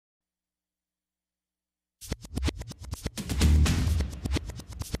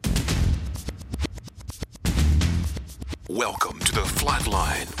Welcome to The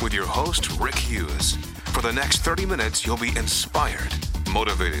Flatline with your host, Rick Hughes. For the next 30 minutes, you'll be inspired,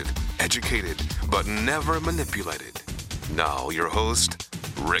 motivated, educated, but never manipulated. Now, your host,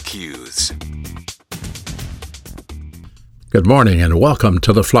 Rick Hughes. Good morning and welcome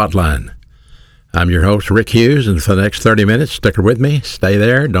to The Flatline. I'm your host, Rick Hughes, and for the next 30 minutes, stick with me. Stay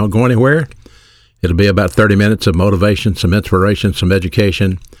there. Don't go anywhere. It'll be about 30 minutes of motivation, some inspiration, some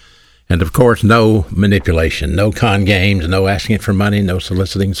education, and, of course, no manipulation, no con games, no asking for money, no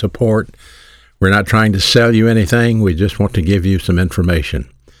soliciting support. We're not trying to sell you anything. We just want to give you some information.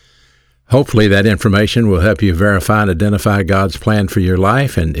 Hopefully that information will help you verify and identify God's plan for your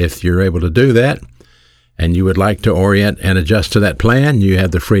life, and if you're able to do that and you would like to orient and adjust to that plan, you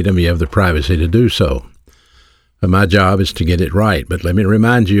have the freedom, you have the privacy to do so. But my job is to get it right. But let me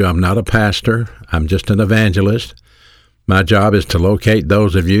remind you, I'm not a pastor. I'm just an evangelist. My job is to locate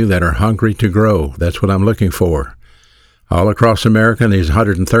those of you that are hungry to grow. That's what I'm looking for. All across America, these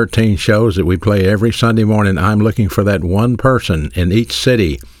 113 shows that we play every Sunday morning, I'm looking for that one person in each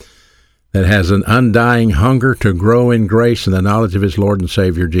city that has an undying hunger to grow in grace and the knowledge of his Lord and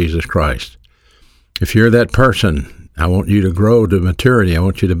Savior, Jesus Christ. If you're that person, I want you to grow to maturity. I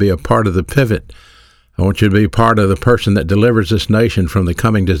want you to be a part of the pivot. I want you to be part of the person that delivers this nation from the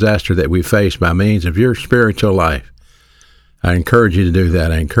coming disaster that we face by means of your spiritual life. I encourage you to do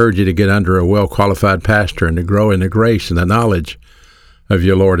that. I encourage you to get under a well-qualified pastor and to grow in the grace and the knowledge of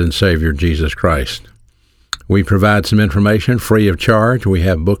your Lord and Savior, Jesus Christ. We provide some information free of charge. We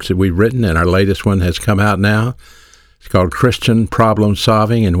have books that we've written, and our latest one has come out now. It's called Christian Problem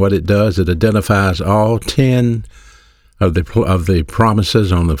Solving, and what it does, it identifies all 10 of the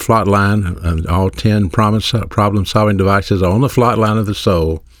promises on the flatline, all 10 problem-solving devices on the flatline of the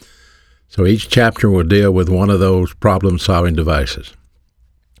soul. So each chapter will deal with one of those problem-solving devices.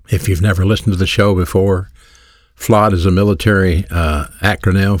 If you've never listened to the show before, FLOT is a military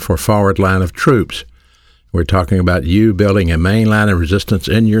acronym for Forward Line of Troops. We're talking about you building a main line of resistance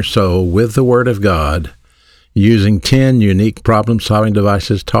in your soul with the Word of God, using 10 unique problem-solving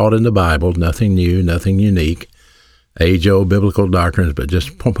devices taught in the Bible, nothing new, nothing unique, age-old biblical doctrines, but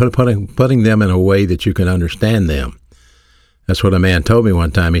just putting them in a way that you can understand them. That's what a man told me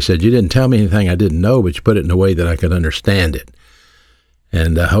one time. He said, you didn't tell me anything I didn't know, but you put it in a way that I could understand it.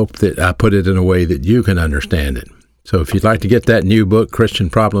 And I hope that I put it in a way that you can understand it. So if you'd like to get that new book, Christian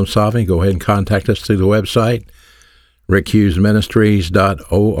Problem Solving, go ahead and contact us through the website,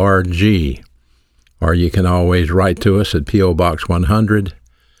 rickhughesministries.org. Or you can always write to us at P.O. Box 100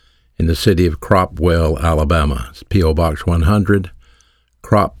 in the city of Cropwell, Alabama. It's P.O. Box 100,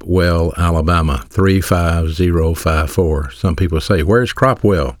 Cropwell, Alabama, 35054. Some people say, where's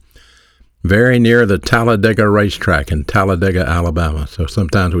Cropwell? Very near the Talladega racetrack in Talladega, Alabama. So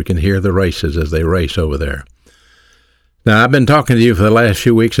sometimes we can hear the races as they race over there. Now, I've been talking to you for the last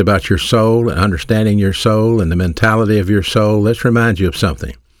few weeks about your soul, understanding your soul and the mentality of your soul. Let's remind you of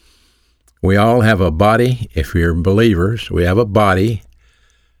something. We all have a body. If you're believers, we have a body,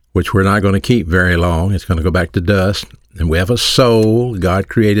 which we're not going to keep very long. It's going to go back to dust. And we have a soul. God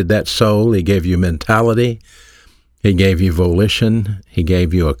created that soul. He gave you mentality. He gave you volition. He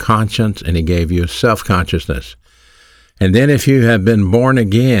gave you a conscience, and he gave you a self-consciousness. And then if you have been born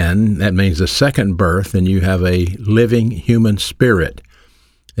again, that means the second birth, and you have a living human spirit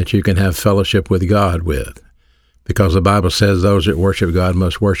that you can have fellowship with God with. Because the Bible says those that worship God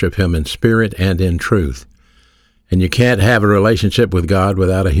must worship him in spirit and in truth. And you can't have a relationship with God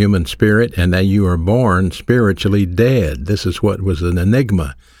without a human spirit, and that you are born spiritually dead. This is what was an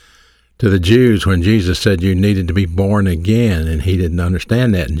enigma to the Jews when Jesus said you needed to be born again, and he didn't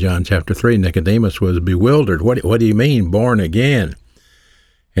understand that. In John chapter 3, Nicodemus was bewildered. What do you mean, born again?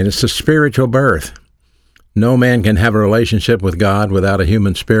 And it's a spiritual birth. No man can have a relationship with God without a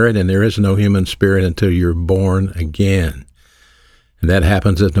human spirit, and there is no human spirit until you're born again. And that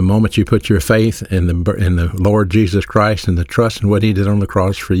happens at the moment you put your faith in the Lord Jesus Christ and the trust in what he did on the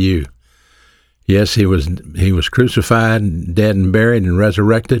cross for you. Yes, he was crucified, dead and buried and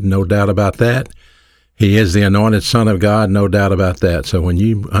resurrected, no doubt about that. He is the anointed Son of God, no doubt about that. So when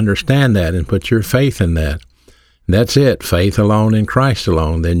you understand that and put your faith in that, that's it, faith alone in Christ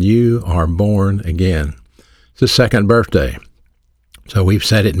alone, then you are born again. It's the second birthday. So we've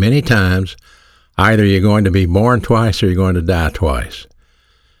said it many times. Either you're going to be born twice or you're going to die twice.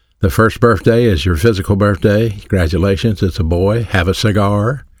 The first birthday is your physical birthday. Congratulations, it's a boy. Have a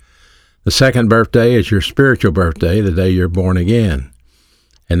cigar. The second birthday is your spiritual birthday, the day you're born again.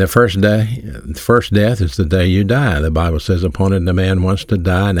 And the first death is the day you die. The Bible says, appointed the man once to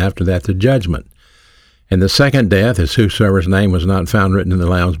die, and after that the judgment. And the second death is whosoever's name was not found written in the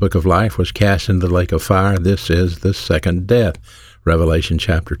Lamb's book of life was cast into the lake of fire. This is the second death, Revelation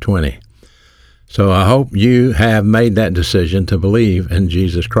chapter 20. So I hope you have made that decision to believe in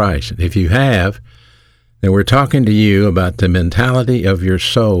Jesus Christ. If you have, then we're talking to you about the mentality of your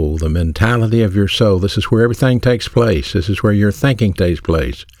soul, the mentality of your soul. This is where everything takes place. This is where your thinking takes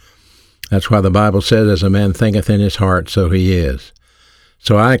place. That's why the Bible says, as a man thinketh in his heart, so he is.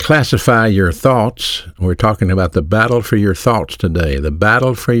 So I classify your thoughts. We're talking about the battle for your thoughts today, the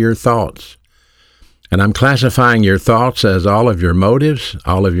battle for your thoughts. And I'm classifying your thoughts as all of your motives,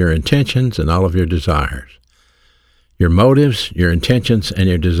 all of your intentions, and all of your desires. Your motives, your intentions, and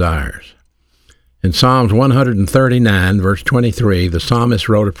your desires. In Psalms 139, verse 23, the psalmist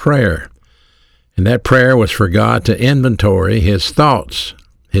wrote a prayer. And that prayer was for God to inventory his thoughts,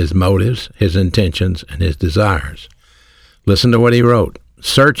 his motives, his intentions, and his desires. Listen to what he wrote.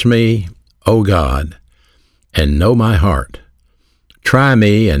 Search me, O God, and know my heart. Try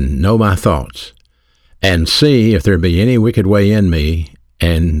me and know my thoughts, and see if there be any wicked way in me,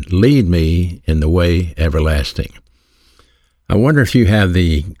 and lead me in the way everlasting. I wonder if you have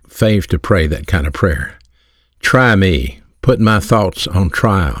the faith to pray that kind of prayer. Try me, put my thoughts on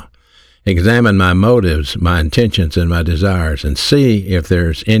trial, examine my motives, my intentions, and my desires, and see if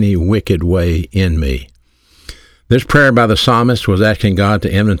there's any wicked way in me. This prayer by the psalmist was asking God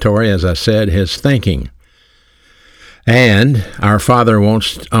to inventory, as I said, his thinking. And our Father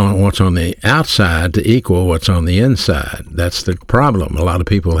wants what's on the outside to equal what's on the inside. That's the problem. A lot of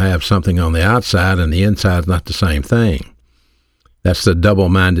people have something on the outside, and the inside's not the same thing. That's the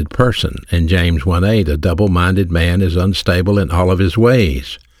double-minded person. In James 1:8, a double-minded man is unstable in all of his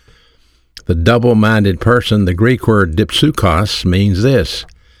ways. The double-minded person, the Greek word dipsukos, means this.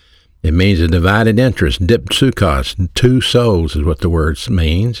 It means a divided interest. Dipsukos, two souls is what the word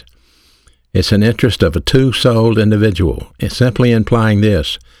means. It's an interest of a two-souled individual. It's simply implying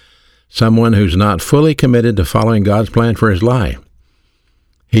this. Someone who's not fully committed to following God's plan for his life.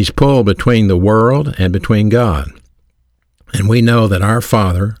 He's pulled between the world and between God. And we know that our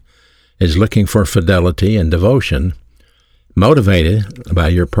Father is looking for fidelity and devotion, motivated by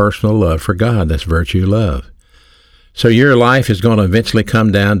your personal love for God. That's virtue love. So your life is going to eventually come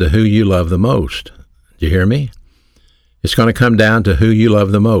down to who you love the most. Do you hear me? It's going to come down to who you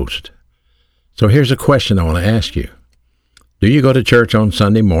love the most. So here's a question I want to ask you. Do you go to church on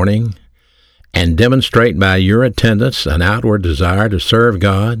Sunday morning and demonstrate by your attendance an outward desire to serve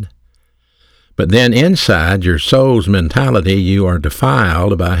God? But then inside your soul's mentality, you are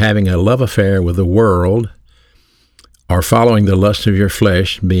defiled by having a love affair with the world or following the lust of your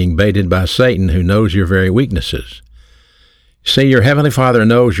flesh, being baited by Satan, who knows your very weaknesses. See, your Heavenly Father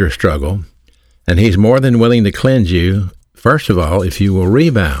knows your struggle, and He's more than willing to cleanse you, first of all, if you will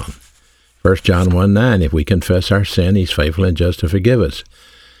rebound. 1 John 1:9, if we confess our sin, He's faithful and just to forgive us.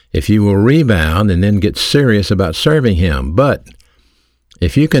 If you will rebound and then get serious about serving Him. But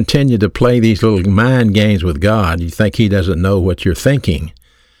if you continue to play these little mind games with God, you think He doesn't know what you're thinking.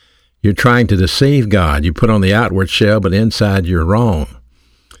 You're trying to deceive God. You put on the outward shell, but inside you're wrong.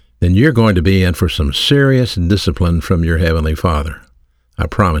 Then you're going to be in for some serious discipline from your Heavenly Father. I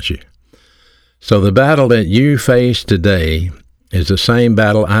promise you. So the battle that you face today is the same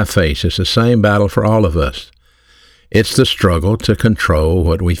battle I face. It's the same battle for all of us. It's the struggle to control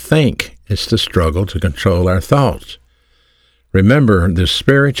what we think. It's the struggle to control our thoughts. Remember, the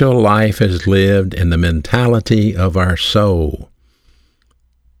spiritual life is lived in the mentality of our soul.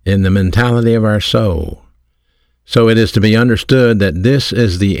 In the mentality of our soul. So it is to be understood that this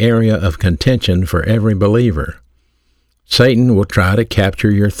is the area of contention for every believer. Satan will try to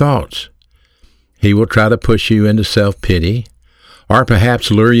capture your thoughts. He will try to push you into self-pity, or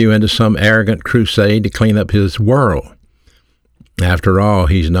perhaps lure you into some arrogant crusade to clean up his world. After all,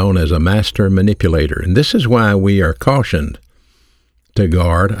 he's known as a master manipulator, and this is why we are cautioned to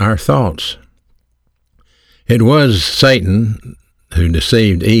guard our thoughts. It was Satan who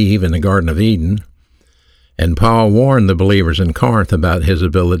deceived Eve in the Garden of Eden, and Paul warned the believers in Corinth about his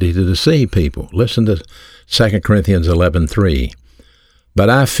ability to deceive people. Listen to 2 Corinthians 11:3. But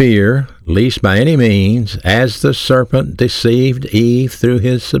I fear, lest by any means, as the serpent deceived Eve through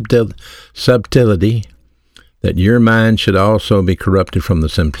his subtlety, that your mind should also be corrupted from the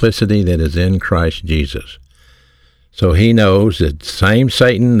simplicity that is in Christ Jesus. So he knows that the same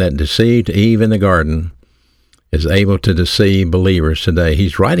Satan that deceived Eve in the garden is able to deceive believers today.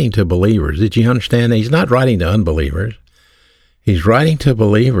 He's writing to believers. Did you understand that? He's not writing to unbelievers. He's writing to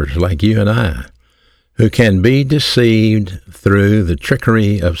believers like you and I, who can be deceived through the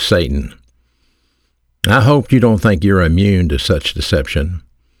trickery of Satan. I hope you don't think you're immune to such deception,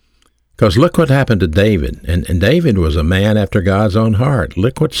 Because look what happened to David. And David was a man after God's own heart.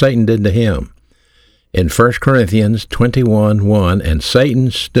 Look what Satan did to him. In 1 Corinthians 21:1, and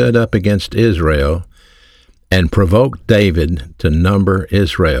Satan stood up against Israel and provoked David to number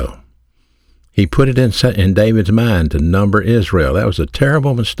Israel. He put it in David's mind to number Israel. That was a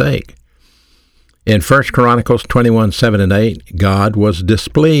terrible mistake. In 1 Chronicles 21:7-8, God was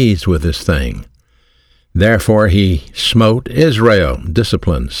displeased with this thing. Therefore he smote Israel,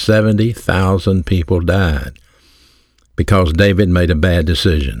 disciplined. 70,000 people died because David made a bad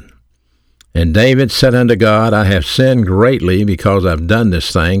decision. And David said unto God, I have sinned greatly because I've done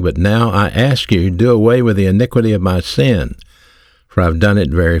this thing, but now I ask you, do away with the iniquity of my sin, for I've done it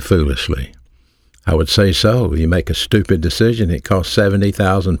very foolishly. I would say so. You make a stupid decision, it costs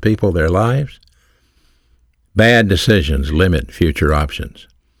 70,000 people their lives. Bad decisions limit future options.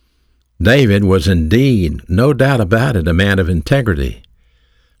 David was indeed, no doubt about it, a man of integrity.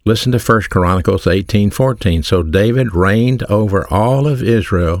 Listen to 1 Chronicles 18:14. So David reigned over all of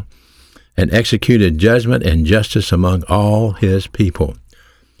Israel and executed judgment and justice among all his people.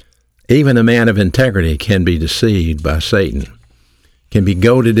 Even a man of integrity can be deceived by Satan, can be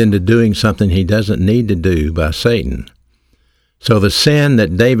goaded into doing something he doesn't need to do by Satan. So the sin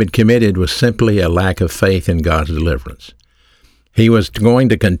that David committed was simply a lack of faith in God's deliverance. He was going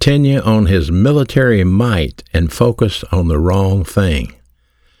to continue on his military might and focus on the wrong thing.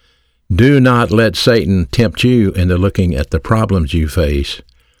 Do not let Satan tempt you into looking at the problems you face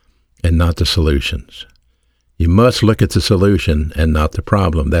and not the solutions. You must look at the solution and not the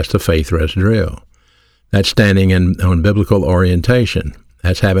problem. That's the faith rest drill. That's standing on biblical orientation.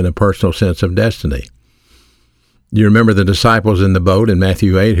 That's having a personal sense of destiny. You remember the disciples in the boat in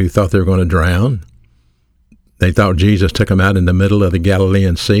Matthew 8 who thought they were going to drown? They thought Jesus took them out in the middle of the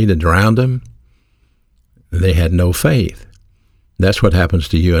Galilean Sea to drown them. They had no faith. That's what happens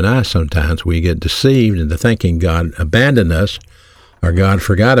to you and I sometimes. We get deceived into thinking God abandoned us or God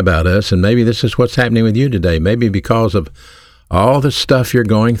forgot about us, and maybe this is what's happening with you today. Maybe because of all the stuff you're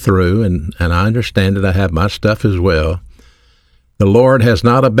going through, and I understand that I have my stuff as well. The Lord has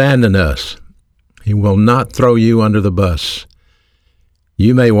not abandoned us. He will not throw you under the bus.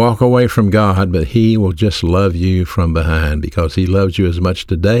 You may walk away from God, but he will just love you from behind because he loves you as much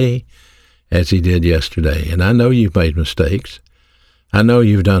today as he did yesterday. And I know you've made mistakes. I know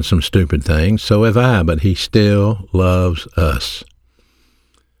you've done some stupid things. So have I, but he still loves us.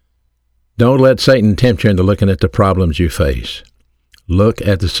 Don't let Satan tempt you into looking at the problems you face. Look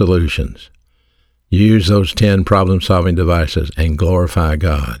at the solutions. Use those 10 problem-solving devices and glorify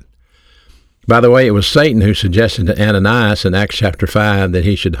God. By the way, it was Satan who suggested to Ananias in Acts chapter 5 that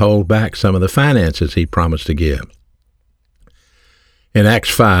he should hold back some of the finances he promised to give. In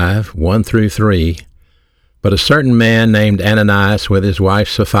Acts 5, 1-3, but a certain man named Ananias with his wife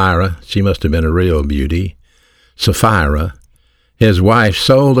Sapphira, she must have been a real beauty, Sapphira, his wife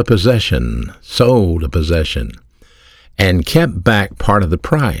sold a possession, and kept back part of the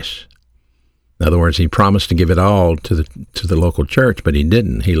price. In other words, he promised to give it all to the local church, but he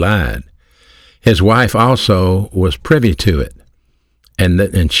didn't. He lied. His wife also was privy to it,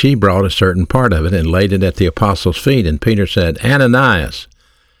 and she brought a certain part of it and laid it at the apostles' feet. And Peter said, Ananias,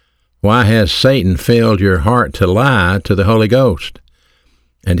 why has Satan filled your heart to lie to the Holy Ghost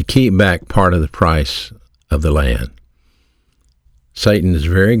and to keep back part of the price of the land? Satan is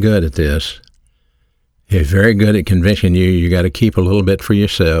very good at this. He's very good at convincing you got to keep a little bit for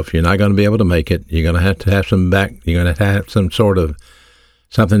yourself. You're not going to be able to make it. You're going to have some back. You're going to have some sort of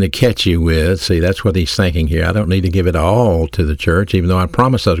something to catch you with. See, that's what he's thinking here. I don't need to give it all to the church, even though I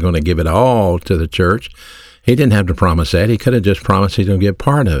promised I was going to give it all to the church. He didn't have to promise that. He could have just promised he's going to give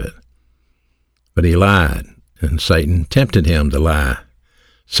part of it. But he lied, and Satan tempted him to lie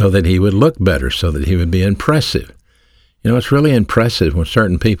so that he would look better, so that he would be impressive. You know, it's really impressive when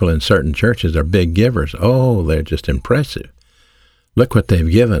certain people in certain churches are big givers. Oh, they're just impressive. Look what they've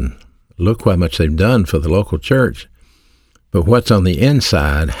given. Look how much they've done for the local church. But what's on the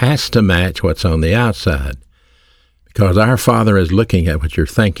inside has to match what's on the outside, because our Father is looking at what you're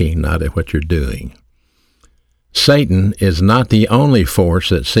thinking, not at what you're doing. Satan is not the only force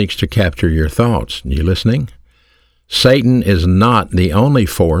that seeks to capture your thoughts. Are you listening? Satan is not the only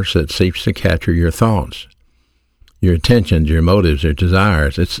force that seeks to capture your thoughts, your intentions, your motives, your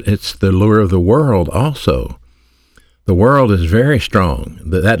desires. It's the lure of the world also. The world is very strong.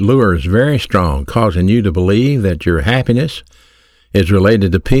 That lure is very strong, causing you to believe that your happiness is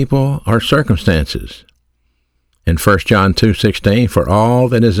related to people or circumstances. In 1 John 2:16, for all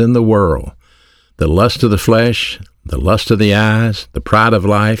that is in the world, the lust of the flesh, the lust of the eyes, the pride of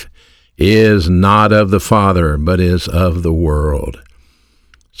life, is not of the Father, but is of the world.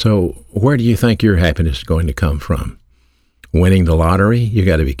 So where do you think your happiness is going to come from? Winning the lottery? You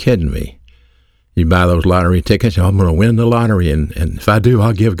got to be kidding me. You buy those lottery tickets, I'm going to win the lottery, and if I do,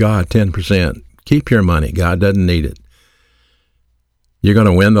 I'll give God 10%. Keep your money. God doesn't need it. You're going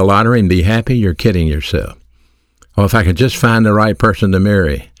to win the lottery and be happy? You're kidding yourself. Oh, if I could just find the right person to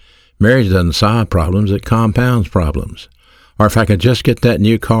marry. Marriage doesn't solve problems, it compounds problems. Or if I could just get that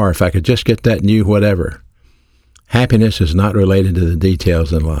new car, if I could just get that new whatever. Happiness is not related to the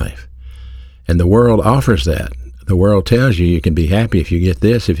details in life. And the world offers that. The world tells you can be happy if you get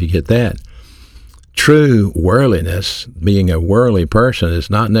this, if you get that. True worldliness, being a worldly person, is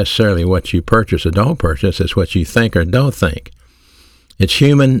not necessarily what you purchase or don't purchase. It's what you think or don't think. It's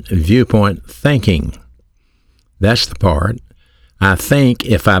human viewpoint thinking. That's the part. I think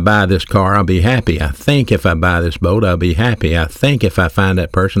if I buy this car, I'll be happy. I think if I buy this boat, I'll be happy. I think if I find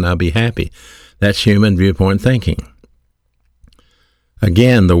that person, I'll be happy. That's human viewpoint thinking.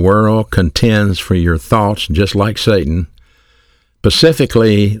 Again, the world contends for your thoughts just like Satan.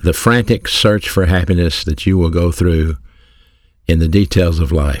 Specifically, the frantic search for happiness that you will go through in the details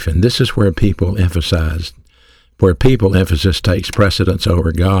of life. And this is where people emphasis takes precedence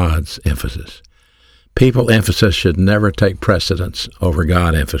over God's emphasis. People emphasis should never take precedence over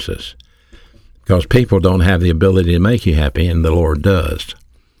God emphasis, because people don't have the ability to make you happy, and the Lord does.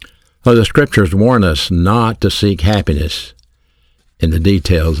 So the Scriptures warn us not to seek happiness in the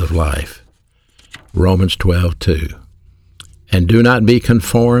details of life. Romans 12:2. And do not be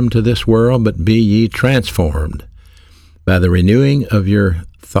conformed to this world, but be ye transformed by the renewing of your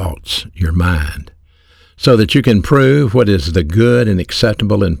thoughts, your mind, so that you can prove what is the good and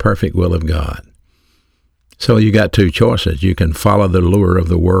acceptable and perfect will of God. So you got two choices. You can follow the lure of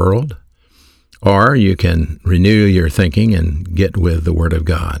the world, or you can renew your thinking and get with the Word of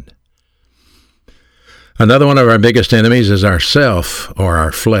God. Another one of our biggest enemies is ourself, or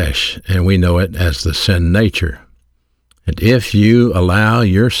our flesh, and we know it as the sin nature. And if you allow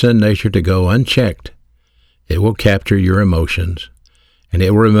your sin nature to go unchecked, it will capture your emotions, and it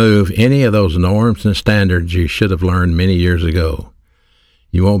will remove any of those norms and standards you should have learned many years ago.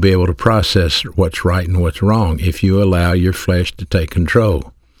 You won't be able to process what's right and what's wrong if you allow your flesh to take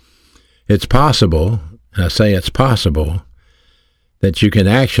control. It's possible, and I say it's possible, that you can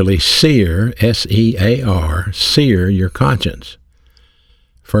actually sear, S-E-A-R, sear your conscience.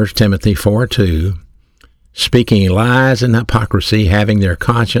 1 Timothy 4:2, speaking lies and hypocrisy, having their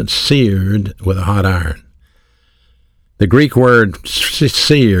conscience seared with a hot iron. The Greek word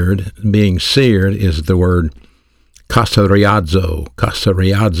seared, being seared, is the word kasariazo.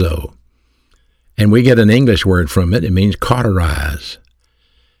 And we get an English word from it. It means cauterize.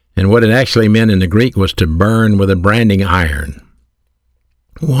 And what it actually meant in the Greek was to burn with a branding iron.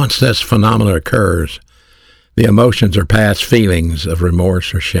 Once this phenomenon occurs, the emotions are past feelings of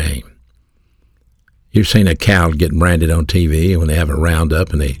remorse or shame. You've seen a cow get branded on TV when they have a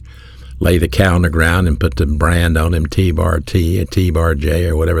roundup and they lay the cow on the ground and put the brand on him, T-bar T, a T-bar J,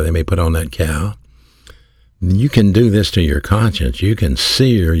 or whatever they may put on that cow. You can do this to your conscience. You can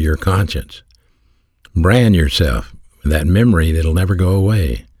sear your conscience. Brand yourself with that memory that'll never go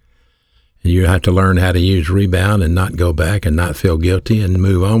away. And you have to learn how to use rebound and not go back and not feel guilty and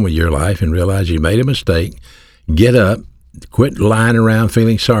move on with your life and realize you made a mistake. Get up, quit lying around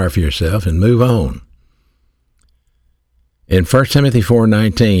feeling sorry for yourself, and move on. In 1 Timothy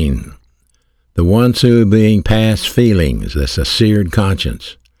 4:19, the ones who, being past feelings, that's a seared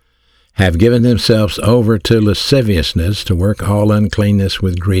conscience, have given themselves over to lasciviousness, to work all uncleanness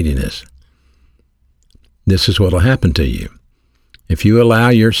with greediness. This is what will happen to you. If you allow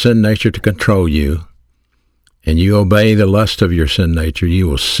your sin nature to control you, and you obey the lust of your sin nature, you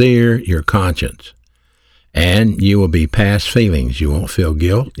will sear your conscience, and you will be past feelings. You won't feel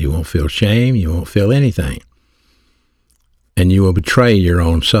guilt, you won't feel shame, you won't feel anything. And you will betray your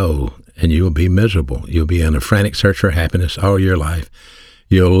own soul, and you will be miserable. You'll be in a frantic search for happiness all your life.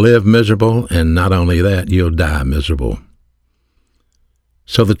 You'll live miserable, and not only that, you'll die miserable.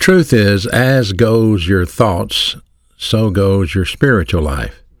 So the truth is, as goes your thoughts, so goes your spiritual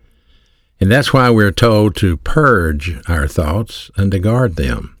life. And that's why we're told to purge our thoughts and to guard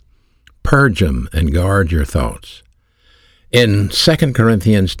them. Purge them and guard your thoughts. In 2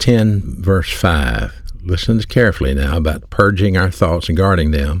 Corinthians 10, verse 5, listen carefully now about purging our thoughts and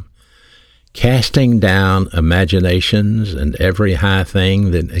guarding them. Casting down imaginations and every high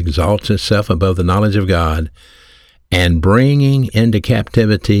thing that exalts itself above the knowledge of God, and bringing into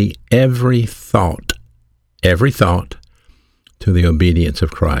captivity every thought to the obedience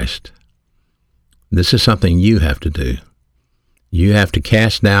of Christ. This is something you have to do. You have to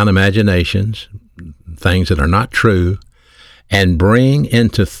cast down imaginations, things that are not true, and bring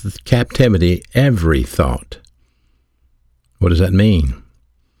into captivity every thought. What does that mean?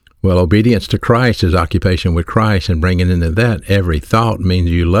 Well, obedience to Christ is occupation with Christ, and bringing into that every thought means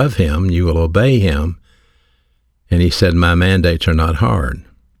you love him, you will obey him. And he said, my mandates are not hard.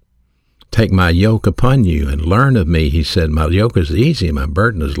 Take my yoke upon you and learn of me. He said, my yoke is easy, my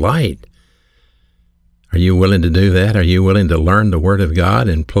burden is light. Are you willing to do that? Are you willing to learn the Word of God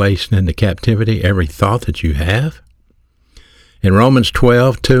and place into captivity every thought that you have? In Romans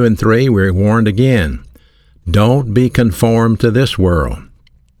 12:2-3, we're warned again, don't be conformed to this world.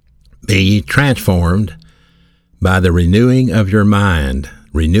 Be ye transformed by the renewing of your mind.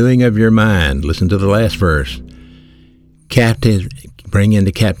 Renewing of your mind. Listen to the last verse. Bring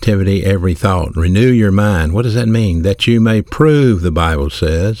into captivity every thought. Renew your mind. What does that mean? That you may prove, the Bible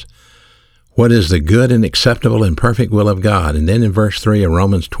says, what is the good and acceptable and perfect will of God. And then in verse 3 of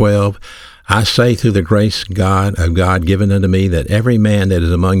Romans 12, I say through the grace of God given unto me, that every man that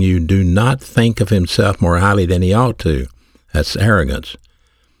is among you do not think of himself more highly than he ought to. That's arrogance.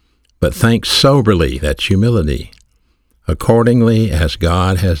 But think soberly, that's humility, accordingly as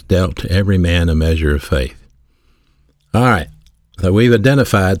God has dealt to every man a measure of faith. All right, so we've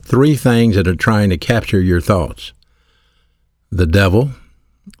identified three things that are trying to capture your thoughts: the devil,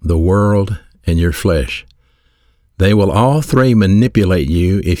 the world, and your flesh. They will all three manipulate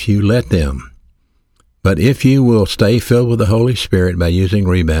you if you let them. But if you will stay filled with the Holy Spirit by using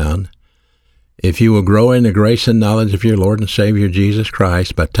Rebound, if you will grow in the grace and knowledge of your Lord and Savior Jesus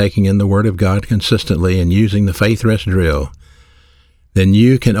Christ by taking in the Word of God consistently and using the faith rest drill, then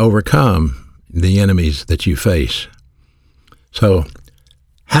you can overcome the enemies that you face. So,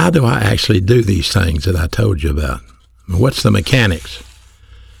 how do I actually do these things that I told you about? What's the mechanics?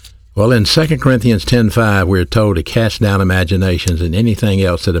 Well, in 2 Corinthians 10:5, we're told to cast down imaginations and anything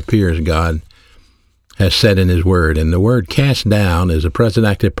else that appears God has said in his word. And the word cast down is a present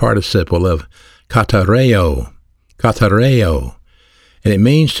active participle of katareo, and it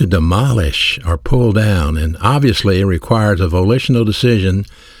means to demolish or pull down. And obviously it requires a volitional decision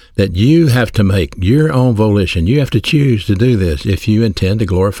that you have to make, your own volition. You have to choose to do this if you intend to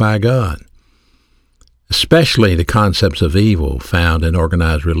glorify God. Especially the concepts of evil found in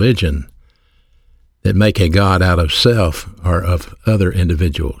organized religion that make a God out of self or of other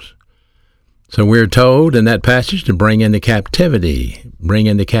individuals. So we're told in that passage to bring into captivity. Bring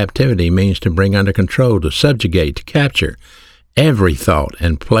into captivity means to bring under control, to subjugate, to capture every thought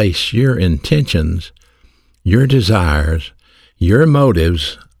and place your intentions, your desires, your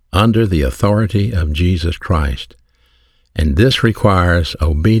motives under the authority of Jesus Christ. And this requires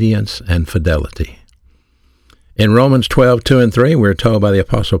obedience and fidelity. In Romans 12:2-3, we're told by the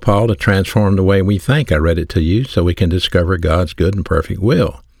Apostle Paul to transform the way we think. I read it to you so we can discover God's good and perfect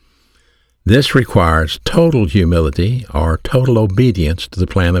will. This requires total humility or total obedience to the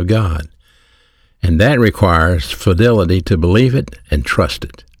plan of God. And that requires fidelity to believe it and trust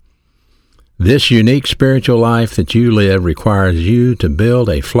it. This unique spiritual life that you live requires you to build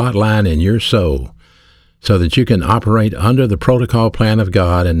a flot line in your soul so that you can operate under the protocol plan of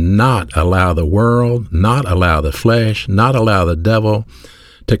God and not allow the world, not allow the flesh, not allow the devil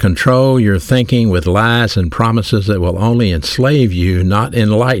to control your thinking with lies and promises that will only enslave you, not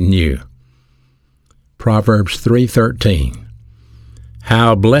enlighten you. Proverbs 3:13.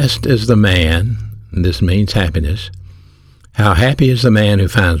 How blessed is the man, and this means happiness, how happy is the man who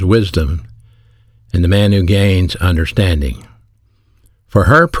finds wisdom, and the man who gains understanding. For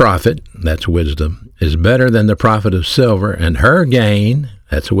her profit, that's wisdom, is better than the profit of silver, and her gain,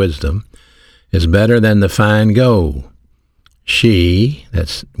 that's wisdom, is better than the fine gold. She,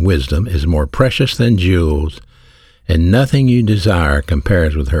 that's wisdom, is more precious than jewels, and nothing you desire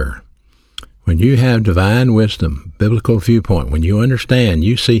compares with her. When you have divine wisdom, biblical viewpoint, when you understand,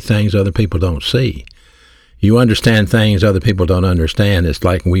 you see things other people don't see. You understand things other people don't understand. It's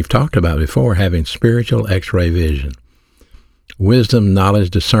like we've talked about before, having spiritual X-ray vision. Wisdom, knowledge,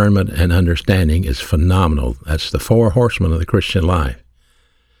 discernment, and understanding is phenomenal. That's the four horsemen of the Christian life.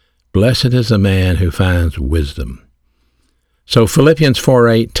 Blessed is the man who finds wisdom. So Philippians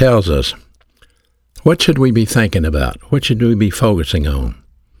 4:8 tells us, what should we be thinking about? What should we be focusing on?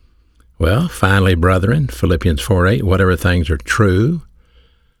 Well, finally, brethren, Philippians 4:8, whatever things are true,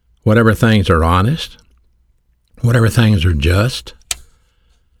 whatever things are honest, whatever things are just,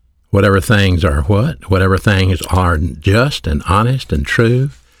 whatever things are what? Whatever things are just and honest and true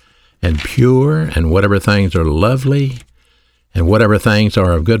and pure, and whatever things are lovely, and whatever things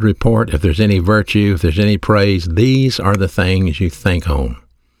are of good report, if there's any virtue, if there's any praise, these are the things you think on.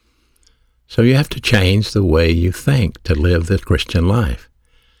 So you have to change the way you think to live the Christian life.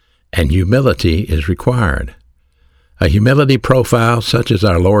 And humility is required. A humility profile such as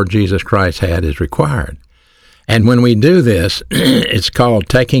our Lord Jesus Christ had is required. And when we do this, it's called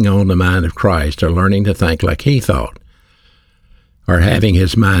taking on the mind of Christ, or learning to think like he thought, or having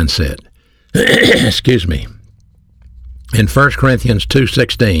his mindset. Excuse me. In 1 Corinthians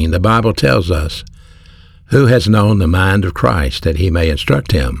 2:16, the Bible tells us, "Who has known the mind of Christ, that he may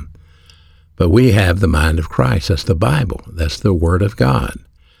instruct him?" But we have the mind of Christ. That's the Bible. That's the Word of God.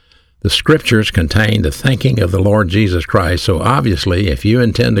 The Scriptures contain the thinking of the Lord Jesus Christ, so obviously, if you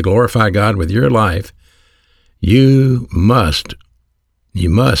intend to glorify God with your life, you must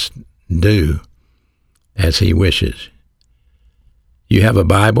do as he wishes. You have a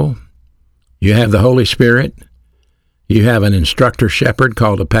Bible. You have the Holy Spirit. You have an instructor shepherd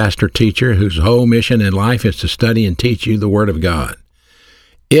called a pastor teacher whose whole mission in life is to study and teach you the Word of God.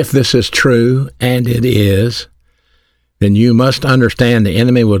 If this is true, and it is, then you must understand the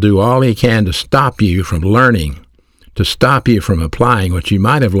enemy will do all he can to stop you from learning, to stop you from applying what you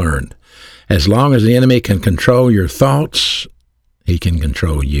might have learned. As long as the enemy can control your thoughts, he can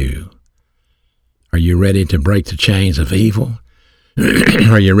control you. Are you ready to break the chains of evil?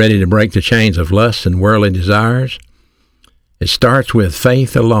 Are you ready to break the chains of lust and worldly desires? It starts with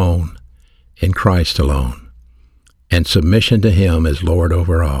faith alone in Christ alone, and submission to him as Lord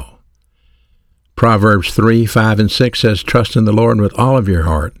over all. Proverbs 3:5-6 says, "Trust in the Lord with all of your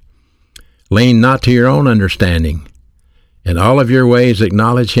heart. Lean not to your own understanding. In all of your ways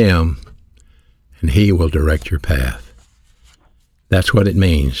acknowledge him, and he will direct your path." That's what it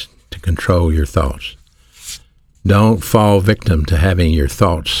means to control your thoughts. Don't fall victim to having your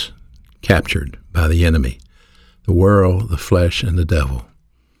thoughts captured by the enemy, the world, the flesh, and the devil.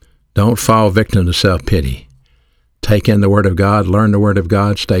 Don't fall victim to self-pity. Take in the Word of God, learn the Word of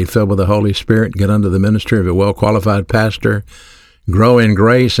God, stay filled with the Holy Spirit, get under the ministry of a well-qualified pastor, grow in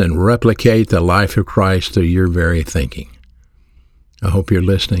grace, and replicate the life of Christ through your very thinking. I hope you're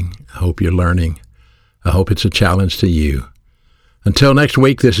listening. I hope you're learning. I hope it's a challenge to you. Until next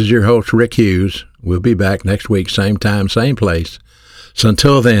week, this is your host, Rick Hughes. We'll be back next week, same time, same place. So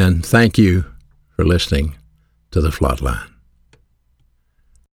until then, thank you for listening to The Flatline.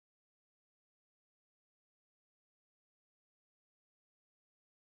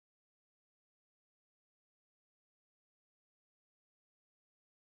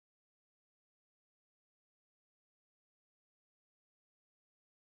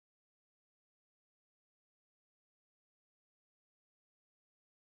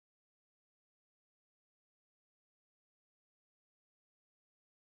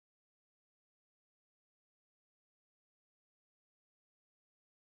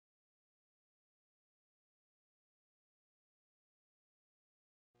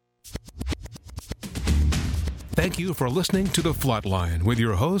 Thank you for listening to The Flatline with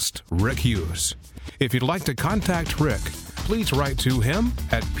your host, Rick Hughes. If you'd like to contact Rick, please write to him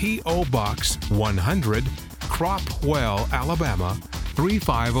at P.O. Box 100, Cropwell, Alabama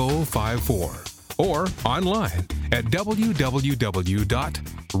 35054, or online at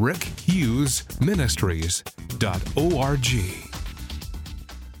www.rickhughesministries.org.